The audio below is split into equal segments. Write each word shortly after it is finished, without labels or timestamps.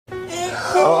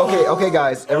Oh, okay,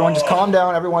 guys. Everyone just calm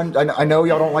down. Everyone, I know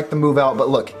y'all don't like the move out, but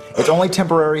look, it's only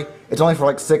temporary. It's only for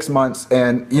like 6 months,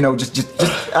 and you know, just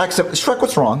accept. Shrek,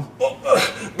 what's wrong?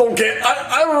 Okay,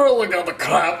 I really got the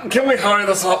crap. Can we hurry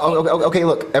this up? Okay,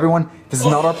 look, everyone, this is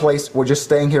not our place. We're just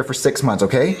staying here for 6 months,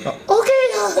 okay?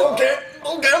 Okay,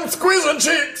 I'm squeezing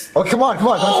cheeks. Oh, come on.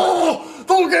 Oh,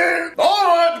 okay. All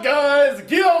right, guys,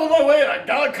 get out of my way. I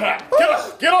got a crap.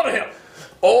 Get out of here.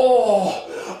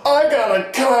 Oh, I got a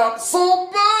crap so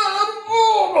bad.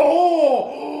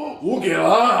 Oh, look at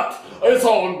that. It's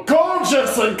all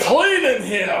gorgeous and clean in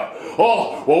here.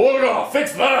 Oh, well, we're gonna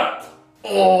fix that.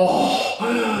 Oh,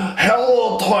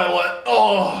 hello, toilet.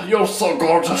 Oh, you're so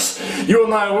gorgeous. You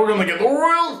and I, we're gonna get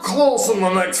real close in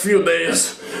the next few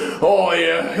days. Oh,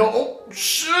 yeah. Oh,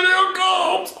 shit, here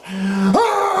comes. Oh,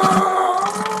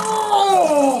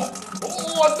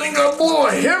 I think I blew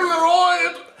a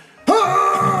hemorrhoid.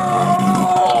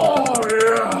 Oh,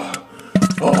 yeah.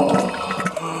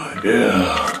 Oh,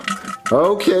 yeah.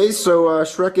 Okay, so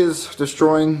Shrek is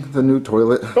destroying the new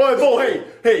toilet. Alright, Bo,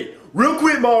 hey, real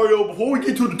quick, Mario, before we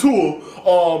get to the tour,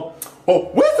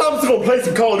 where's Thomas gonna play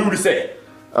some Call of Duty set?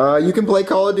 You can play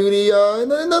Call of Duty in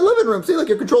the living room. See, like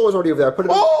your controller's already over there. Put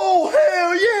it. Oh,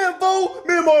 hell yeah, Bo!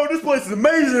 Man, Mario, this place is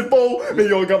amazing, Bo. Man,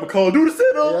 you already got my Call of Duty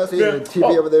set up. Yeah, I see the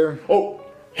TV over there. Oh,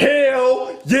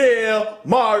 hell yeah,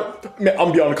 Mario. Man,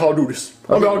 I'm beyond the Call of Duty.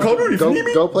 I'm beyond the Call of Duty. If you need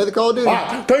me, go play the Call of Duty.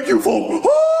 Thank you, Bo.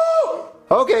 Oh!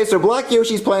 Okay, so Black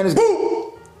Yoshi's plan is. Okay.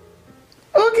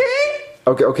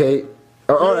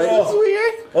 All right. That's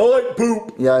weird. I like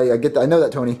poop. Yeah, I get that. I know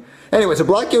that, Tony. Anyway, so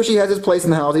Black Yoshi has his place in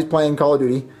the house. He's playing Call of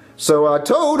Duty. So,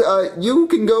 Toad, you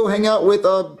can go hang out with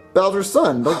Bowser's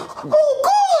son. Oh, cool!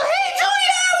 Hey,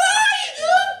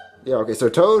 Tony, Yeah. Okay. So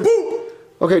Toad.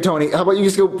 Okay, Tony. How about you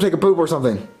just go take a poop or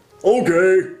something?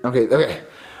 Okay. Okay.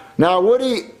 Now,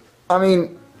 Woody. I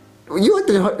mean, you like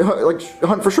to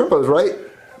hunt for shrimpos, right?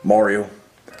 Mario,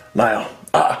 now,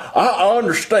 I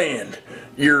understand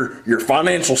your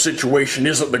financial situation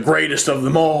isn't the greatest of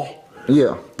them all.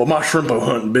 Yeah. But my shrimpo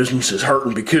hunting business is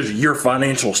hurting because of your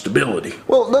financial stability.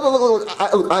 Well, look.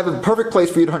 I have a perfect place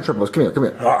for you to hunt shrimpos. Come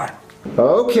here. All right.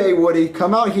 Okay, Woody,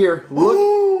 come out here.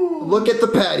 Look at the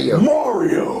patio.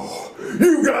 Mario,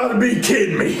 you gotta be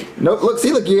kidding me. No, look,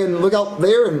 you can look out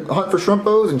there and hunt for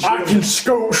shrimpos and I can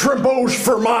scope shrimpos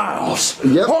for miles.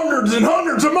 Yep. Hundreds and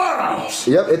hundreds of miles.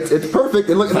 Yep, it's perfect.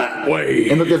 And look That way.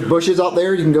 And look, there's bushes out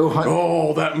there. You can go hunt.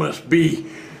 Oh, that must be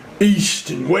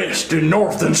east and west and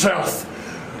north and south.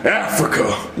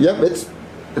 Africa. Yep, it's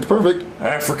perfect.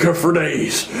 Africa for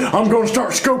days. I'm gonna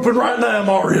start scoping right now,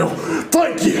 Mario.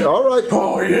 Thank you. All right.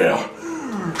 Oh, yeah.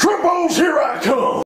 Shrimpos, here I come.